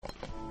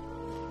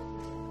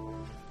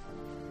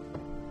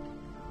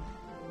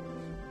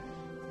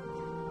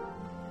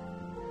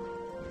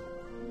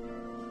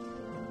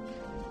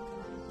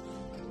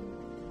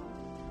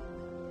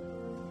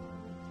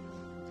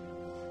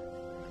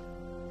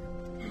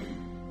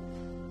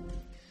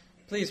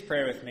Please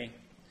pray with me.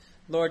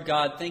 Lord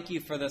God, thank you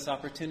for this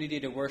opportunity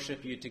to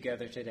worship you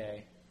together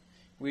today.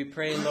 We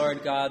pray,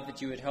 Lord God,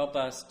 that you would help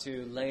us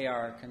to lay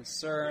our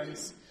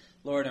concerns,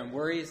 Lord, and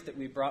worries that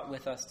we brought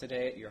with us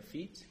today at your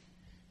feet.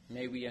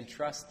 May we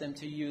entrust them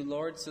to you,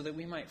 Lord, so that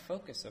we might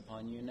focus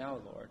upon you now,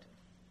 Lord,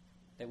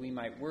 that we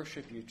might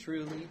worship you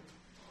truly,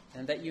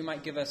 and that you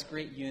might give us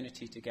great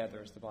unity together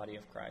as the body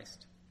of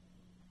Christ.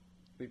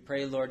 We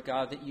pray, Lord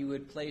God, that you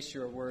would place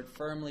your word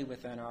firmly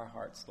within our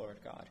hearts, Lord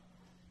God,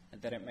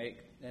 and that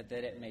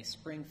it may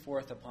spring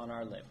forth upon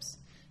our lips.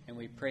 And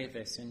we pray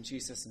this in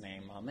Jesus'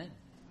 name. Amen.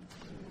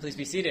 Please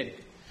be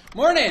seated.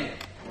 Morning!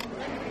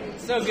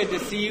 So good to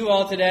see you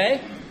all today.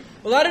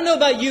 Well, I don't know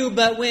about you,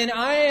 but when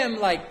I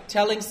am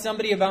telling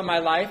somebody about my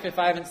life, if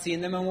I haven't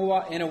seen them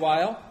in a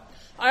while,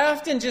 I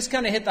often just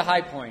kind of hit the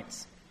high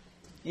points.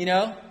 You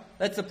know,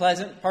 that's the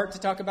pleasant part to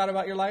talk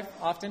about your life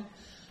often.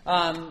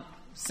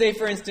 Say,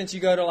 for instance,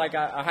 you go to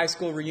a high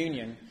school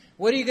reunion.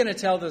 What are you going to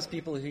tell those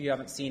people who you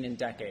haven't seen in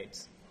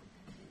decades?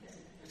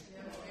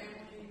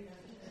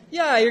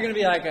 Yeah, you're going to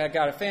be like, I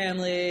got a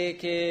family,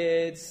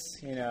 kids,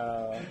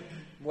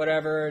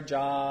 whatever,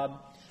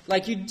 job.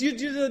 You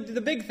do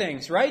the big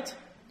things, right?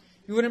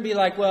 You wouldn't be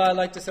like, well, I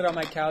like to sit on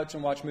my couch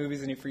and watch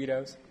movies and eat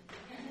Fritos.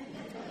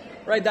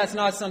 Right? That's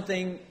not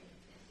something,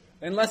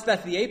 unless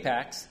that's the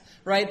apex,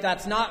 right?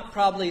 That's not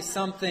probably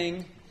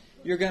something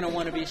you're going to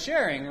want to be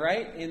sharing,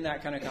 right, in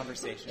that kind of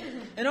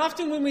conversation. And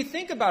often when we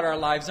think about our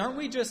lives, aren't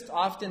we just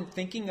often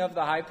thinking of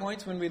the high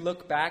points when we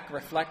look back,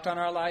 reflect on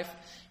our life?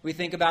 We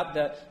think about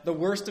the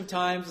worst of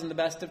times and the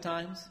best of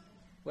times.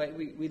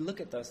 We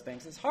look at those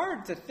things. It's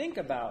hard to think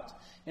about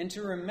and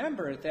to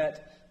remember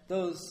that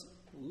those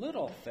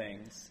little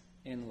things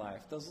in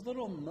life, those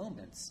little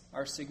moments,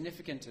 are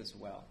significant as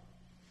well.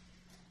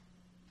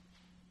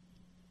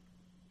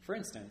 For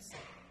instance,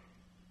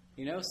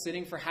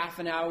 sitting for half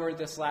an hour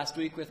this last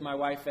week with my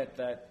wife at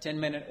the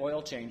 10-minute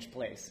oil change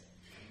place.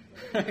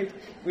 Right?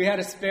 We had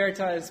a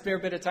spare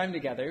bit of time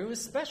together. It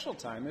was a special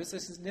time. It was a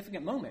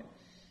significant moment.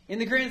 In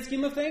the grand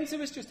scheme of things, it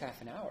was just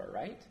half an hour,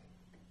 right?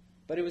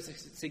 But it was a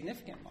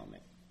significant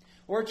moment.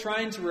 Or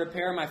trying to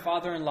repair my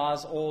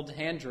father-in-law's old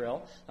hand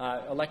drill,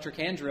 electric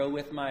hand drill,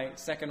 with my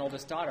second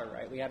oldest daughter,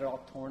 right? We had it all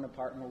torn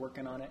apart and we're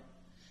working on it.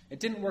 It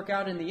didn't work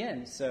out in the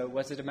end, so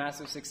was it a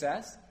massive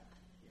success?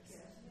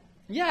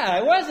 Yeah,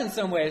 it was in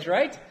some ways,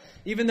 right?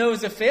 Even though it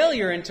was a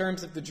failure in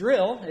terms of the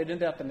drill, it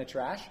ended up in the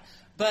trash.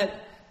 But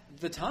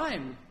the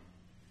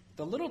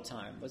little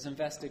time was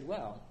invested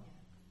well.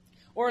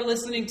 Or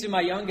listening to my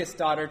youngest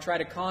daughter try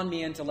to con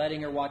me into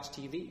letting her watch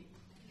TV.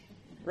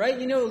 Right?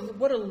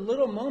 What a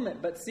little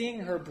moment, but seeing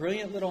her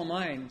brilliant little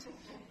mind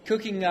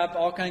cooking up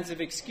all kinds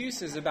of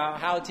excuses about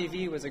how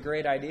TV was a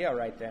great idea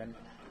right then.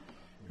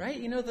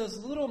 Right? Those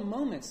little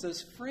moments,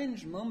 those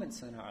fringe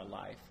moments in our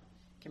life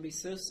can be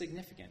so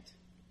significant.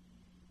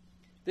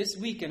 This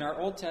week in our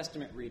Old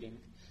Testament reading,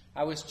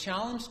 I was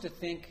challenged to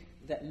think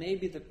that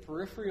maybe the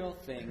peripheral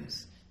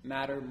things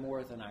matter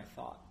more than I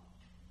thought.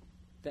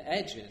 The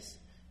edges,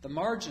 the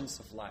margins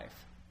of life,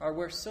 are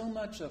where so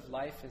much of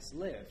life is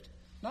lived,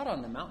 not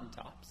on the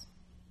mountaintops.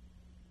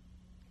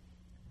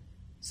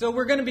 So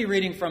we're going to be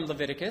reading from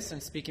Leviticus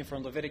and speaking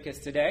from Leviticus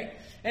today.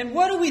 And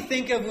what do we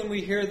think of when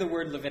we hear the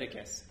word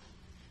Leviticus?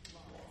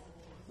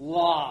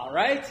 Law,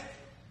 right?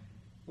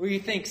 We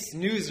think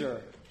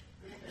snoozer.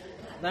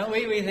 That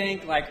way we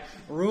think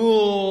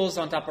rules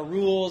on top of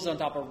rules on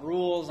top of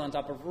rules on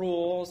top of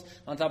rules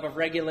on top of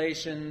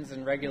regulations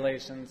and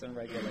regulations and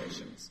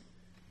regulations.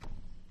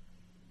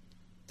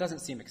 Doesn't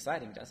seem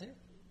exciting, does it?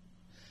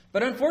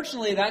 But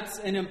unfortunately, that's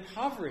an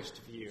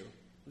impoverished view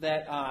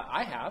that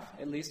I have,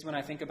 at least when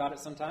I think about it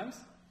sometimes.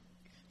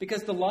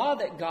 Because the law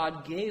that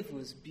God gave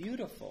was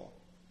beautiful,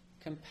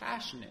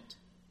 compassionate,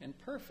 and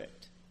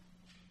perfect.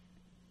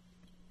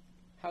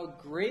 How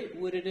great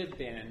would it have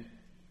been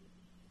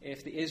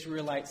if the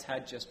Israelites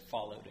had just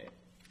followed it?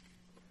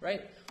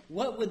 Right?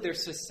 What would their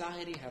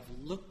society have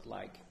looked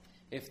like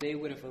if they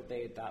would have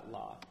obeyed that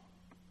law?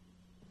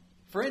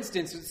 For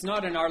instance, it's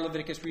not in our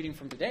Leviticus reading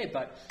from today,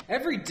 but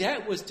every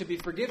debt was to be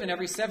forgiven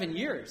every 7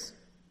 years.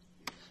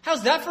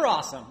 How's that for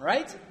awesome,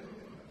 right?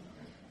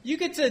 You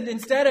get to,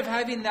 instead of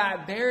having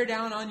that bear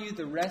down on you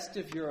the rest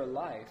of your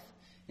life,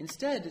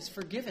 instead it's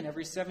forgiven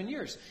every 7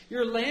 years.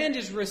 Your land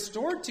is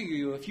restored to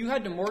you. If you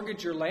had to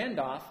mortgage your land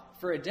off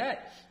for a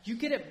debt, you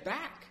get it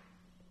back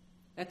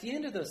at the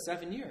end of those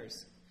 7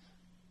 years.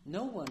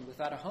 No one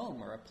without a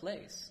home or a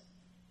place.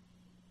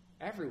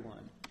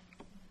 Everyone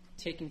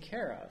taken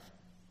care of.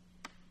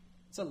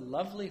 It's a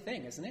lovely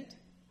thing, isn't it?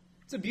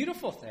 It's a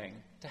beautiful thing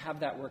to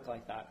have that work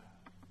like that.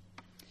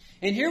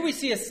 And here we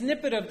see a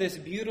snippet of this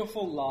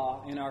beautiful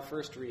law in our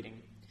first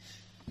reading.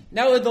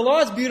 Now, the law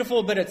is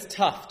beautiful, but it's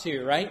tough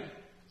too, right?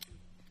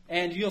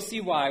 And you'll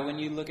see why when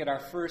you look at our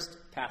first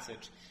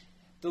passage.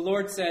 The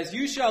Lord says,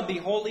 "You shall be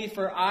holy,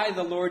 for I,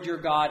 the Lord your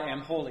God,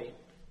 am holy."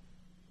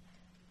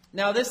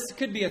 Now, this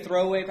could be a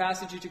throwaway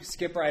passage. You could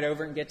skip right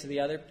over and get to the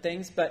other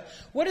things. But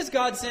what is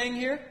God saying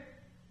here?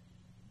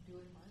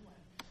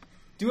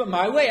 Do it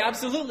my way,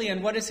 absolutely.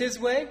 And what is his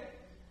way?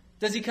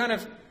 Does he kind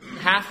of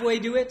halfway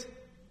do it?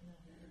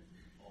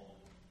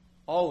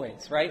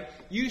 Always, right?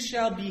 You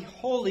shall be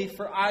holy,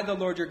 for I, the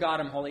Lord your God,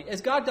 am holy.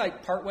 Is God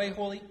like partway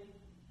holy?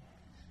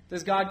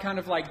 Does God kind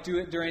of like do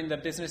it during the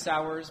business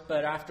hours,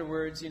 but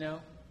afterwards,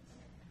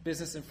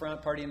 business in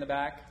front, party in the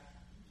back?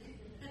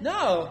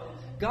 No.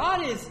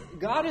 God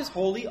is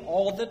holy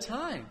all the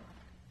time.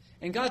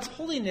 And God's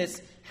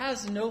holiness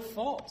has no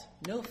fault,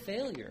 no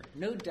failure,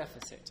 no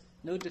deficit,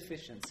 no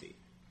deficiency.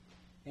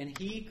 And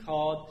he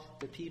called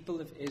the people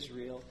of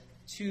Israel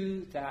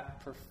to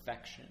that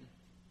perfection.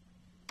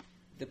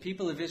 The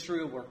people of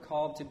Israel were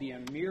called to be a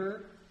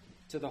mirror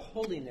to the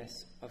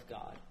holiness of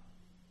God.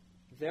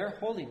 Their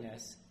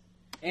holiness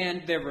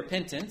and their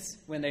repentance,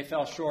 when they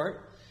fell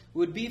short,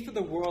 would be for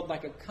the world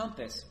like a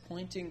compass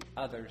pointing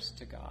others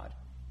to God.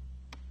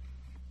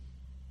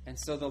 And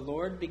so the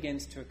Lord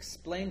begins to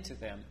explain to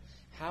them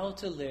how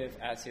to live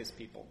as his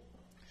people.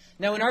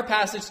 Now, in our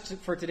passage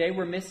for today,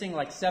 we're missing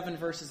like 7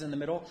 verses in the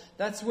middle.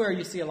 That's where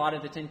you see a lot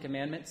of the Ten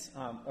Commandments,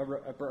 a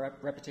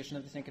repetition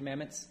of the Ten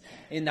Commandments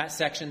in that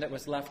section that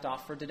was left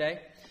off for today.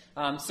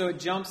 So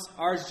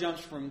ours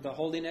jumps from the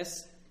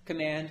holiness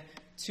command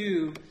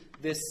to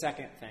this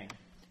second thing.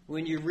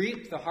 When you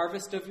reap the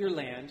harvest of your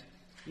land,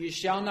 you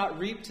shall not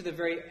reap to the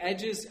very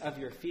edges of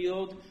your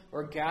field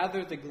or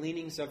gather the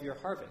gleanings of your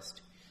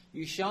harvest.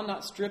 You shall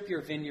not strip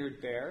your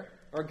vineyard bare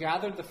or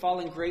gather the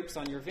fallen grapes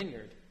on your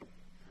vineyard.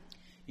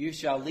 You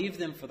shall leave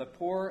them for the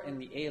poor and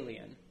the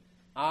alien.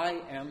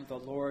 I am the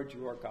Lord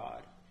your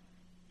God.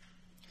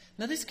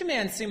 Now, these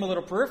commands seem a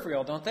little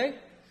peripheral, don't they?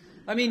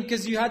 I mean,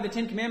 because you had the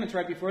 10 Commandments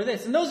right before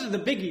this, and those are the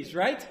biggies,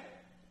 right?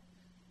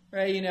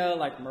 Right,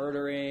 like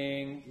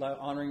murdering,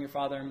 honoring your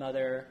father and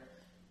mother,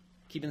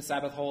 keeping the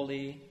Sabbath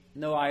holy,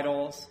 no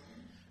idols.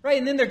 Right,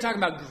 and then they're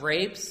talking about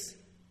grapes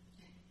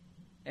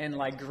and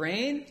like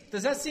grain.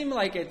 Does that seem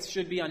like it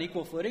should be on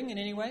equal footing in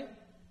any way?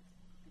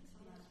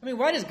 I mean,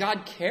 why does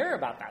God care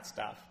about that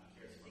stuff?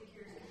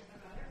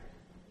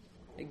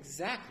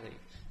 Exactly.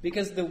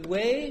 Because the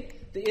way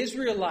the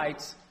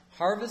Israelites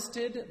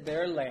harvested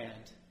their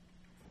land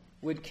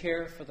would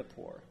care for the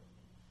poor.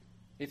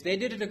 If they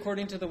did it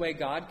according to the way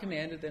God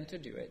commanded them to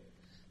do it,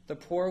 the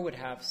poor would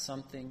have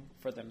something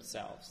for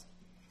themselves.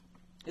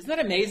 Isn't that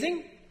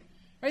amazing?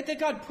 Right? That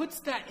God puts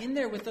that in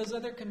there with those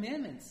other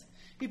commandments.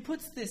 He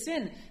puts this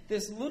in,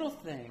 this little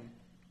thing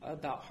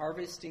about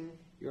harvesting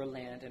your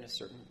land in a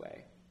certain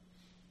way.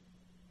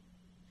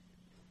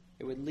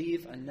 It would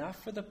leave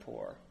enough for the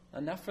poor,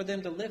 enough for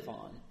them to live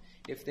on,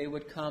 if they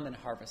would come and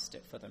harvest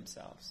it for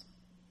themselves.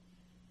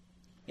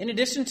 In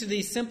addition to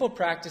these simple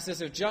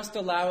practices of just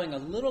allowing a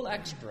little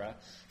extra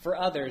for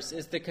others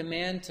is the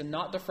command to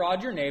not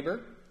defraud your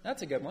neighbor.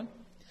 That's a good one.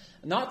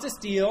 Not to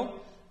steal,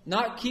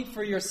 not keep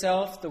for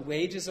yourself the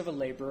wages of a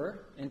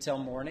laborer until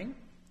morning.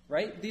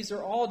 Right? These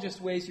are all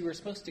just ways you were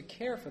supposed to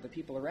care for the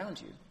people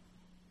around you.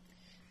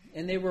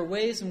 And they were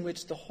ways in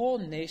which the whole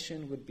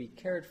nation would be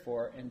cared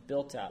for and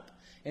built up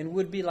and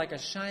would be like a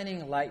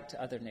shining light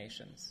to other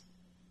nations.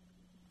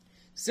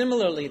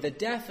 Similarly, the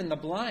deaf and the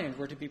blind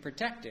were to be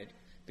protected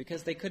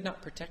because they could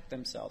not protect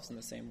themselves in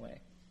the same way.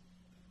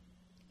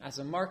 As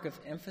a mark of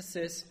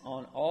emphasis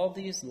on all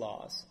these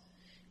laws,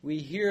 we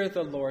hear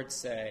the Lord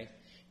say,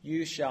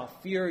 "You shall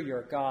fear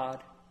your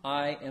God,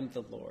 I am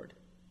the Lord."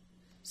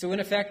 So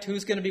in effect,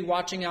 who's going to be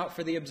watching out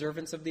for the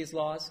observance of these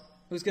laws?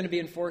 Who's going to be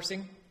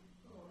enforcing?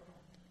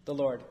 The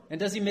Lord. And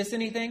does he miss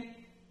anything?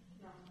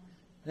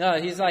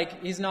 No,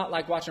 he's not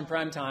like watching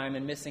prime time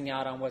and missing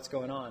out on what's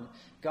going on.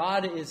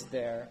 God is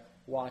there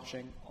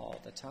watching all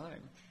the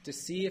time to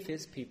see if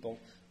his people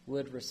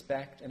would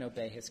respect and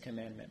obey his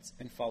commandments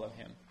and follow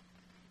him.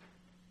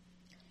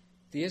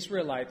 The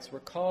Israelites were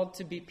called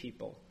to be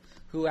people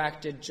who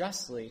acted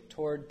justly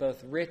toward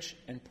both rich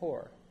and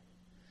poor,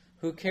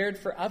 who cared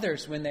for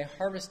others when they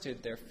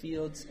harvested their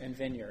fields and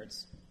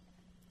vineyards.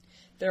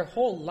 Their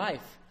whole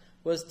life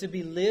was to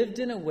be lived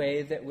in a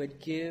way that would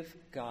give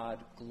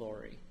God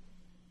glory.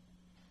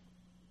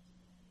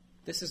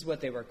 This is what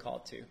they were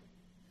called to.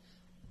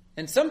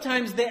 And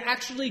sometimes they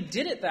actually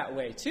did it that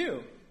way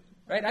too,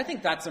 right? I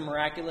think that's a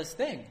miraculous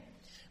thing.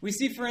 We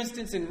see, for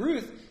instance, in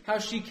Ruth, how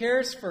she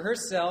cares for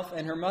herself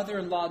and her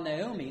mother-in-law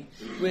Naomi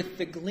with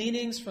the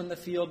gleanings from the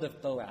field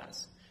of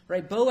Boaz,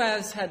 right?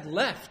 Boaz had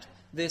left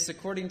this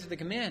according to the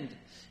command,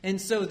 and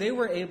so they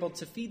were able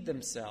to feed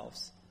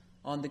themselves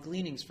on the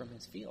gleanings from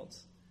his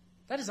fields.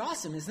 That is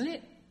awesome, isn't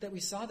it? That we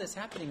saw this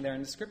happening there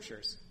in the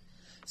scriptures.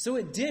 So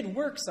it did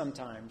work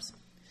sometimes.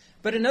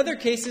 But in other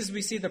cases,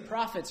 we see the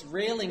prophets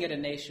railing at a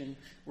nation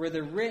where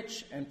the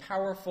rich and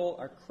powerful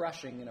are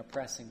crushing and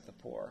oppressing the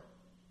poor,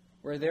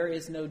 where there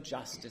is no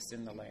justice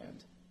in the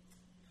land.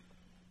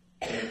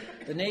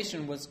 The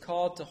nation was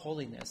called to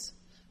holiness,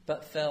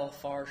 but fell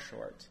far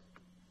short.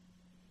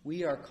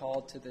 We are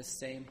called to this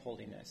same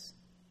holiness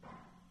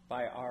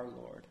by our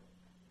Lord.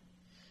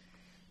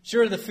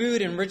 Sure, the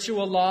food and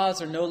ritual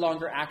laws are no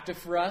longer active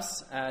for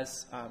us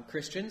as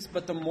Christians,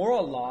 but the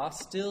moral law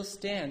still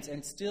stands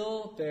and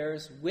still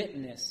bears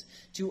witness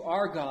to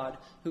our God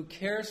who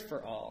cares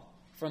for all,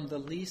 from the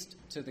least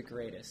to the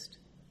greatest.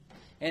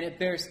 And it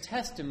bears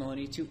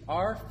testimony to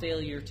our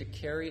failure to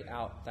carry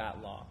out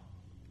that law.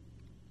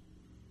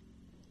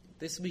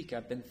 this week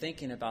I've been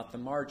thinking about the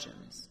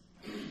margins,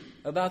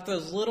 about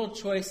those little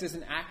choices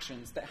and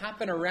actions that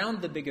happen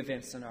around the big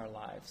events in our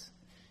lives,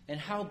 and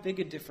how big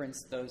a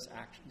difference those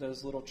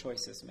little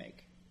choices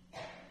make.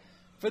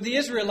 For the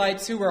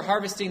Israelites who were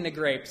harvesting the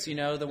grapes,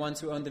 the ones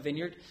who owned the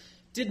vineyard,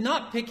 did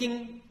not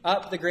picking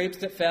up the grapes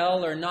that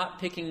fell or not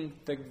picking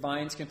the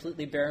vines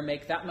completely bare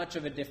make that much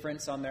of a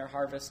difference on their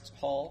harvest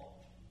haul?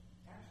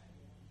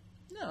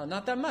 No,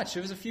 not that much.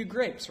 It was a few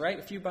grapes, right?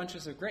 A few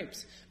bunches of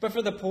grapes. But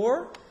for the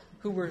poor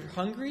who were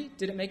hungry,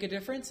 did it make a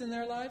difference in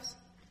their lives?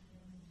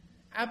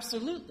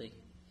 Absolutely.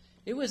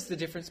 It was the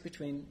difference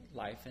between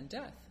life and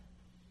death.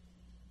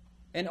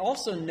 And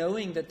also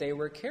knowing that they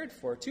were cared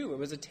for, too. It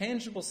was a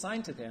tangible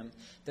sign to them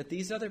that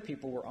these other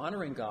people were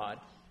honoring God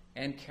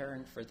and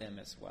caring for them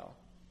as well.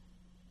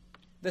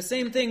 The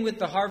same thing with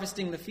the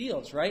harvesting the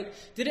fields, right?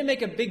 Did it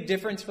make a big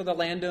difference for the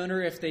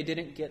landowner if they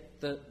didn't get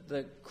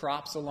the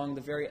crops along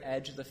the very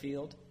edge of the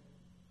field?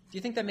 Do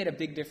you think that made a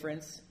big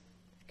difference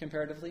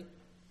comparatively?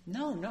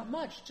 No, not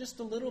much, just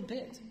a little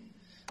bit.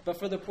 But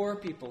for the poor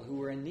people who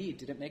were in need,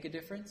 did it make a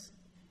difference?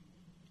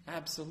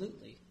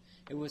 Absolutely.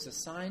 It was a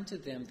sign to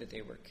them that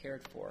they were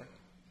cared for.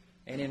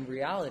 And in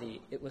reality,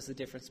 it was the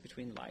difference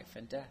between life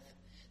and death.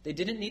 They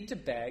didn't need to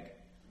beg.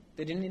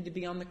 They didn't need to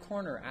be on the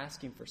corner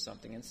asking for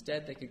something.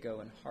 Instead, they could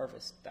go and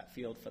harvest that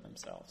field for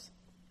themselves.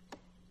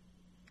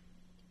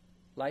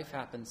 Life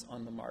happens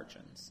on the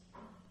margins.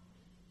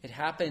 It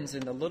happens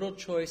in the little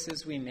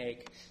choices we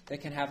make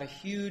that can have a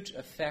huge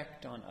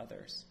effect on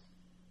others.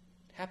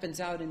 It happens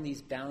out in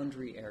these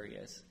boundary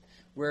areas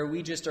where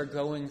we just are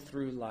going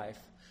through life,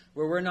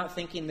 where we're not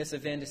thinking this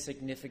event is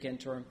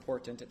significant or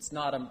important. It's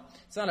not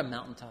a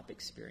mountaintop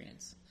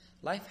experience.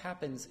 Life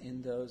happens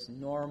in those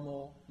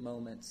normal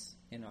moments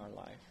in our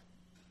life.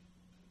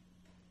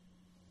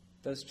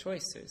 Those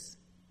choices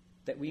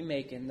that we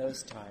make in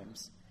those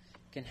times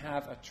can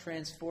have a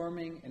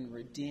transforming and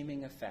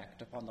redeeming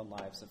effect upon the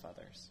lives of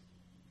others.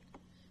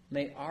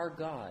 May our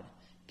God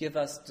give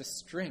us the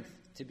strength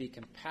to be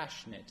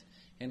compassionate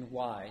and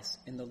wise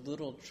in the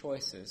little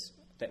choices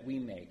that we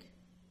make.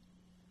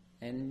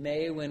 And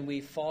may, when we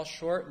fall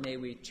short, may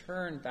we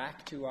turn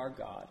back to our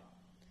God.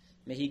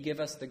 May He give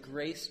us the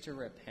grace to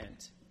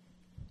repent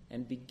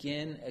and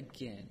begin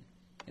again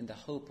in the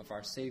hope of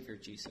our Savior,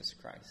 Jesus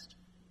Christ.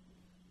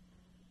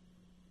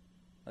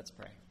 Let's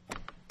pray.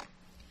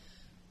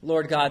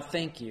 Lord God,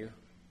 thank you.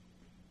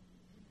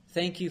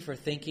 Thank you for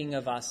thinking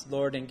of us,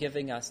 Lord, and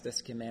giving us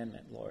this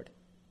commandment, Lord.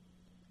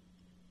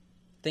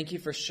 Thank you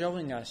for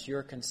showing us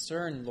your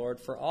concern, Lord,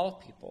 for all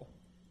people.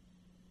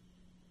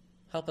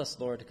 Help us,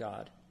 Lord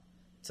God,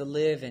 to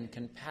live in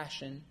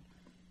compassion,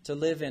 to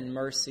live in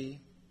mercy,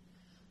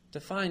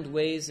 to find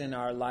ways in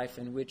our life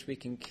in which we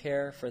can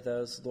care for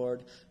those,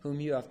 Lord,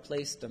 whom you have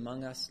placed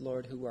among us,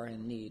 Lord, who are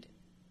in need.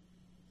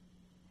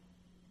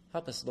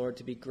 Help us, Lord,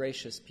 to be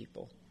gracious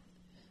people,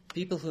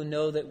 people who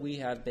know that we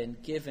have been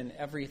given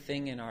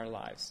everything in our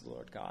lives,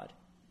 Lord God.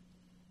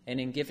 And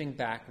in giving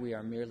back, we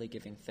are merely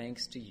giving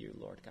thanks to you,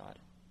 Lord God.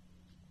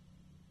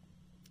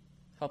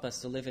 Help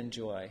us to live in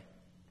joy,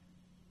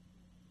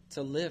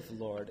 to live,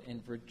 Lord,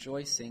 in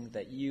rejoicing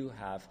that you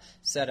have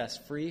set us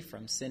free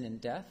from sin and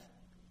death.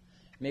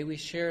 May we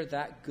share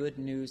that good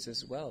news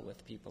as well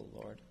with people,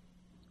 Lord.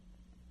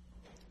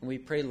 And we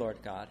pray, Lord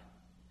God,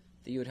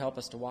 that you would help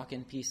us to walk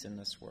in peace in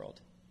this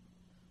world.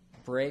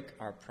 Break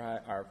our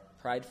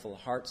prideful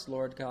hearts,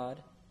 Lord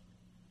God,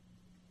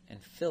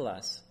 and fill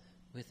us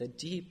with a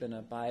deep and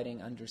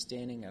abiding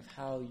understanding of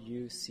how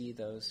you see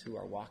those who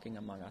are walking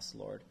among us,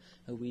 Lord,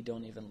 who we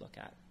don't even look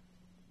at.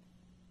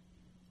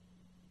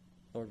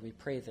 Lord, we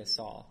pray this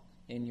all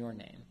in your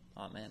name.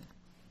 Amen.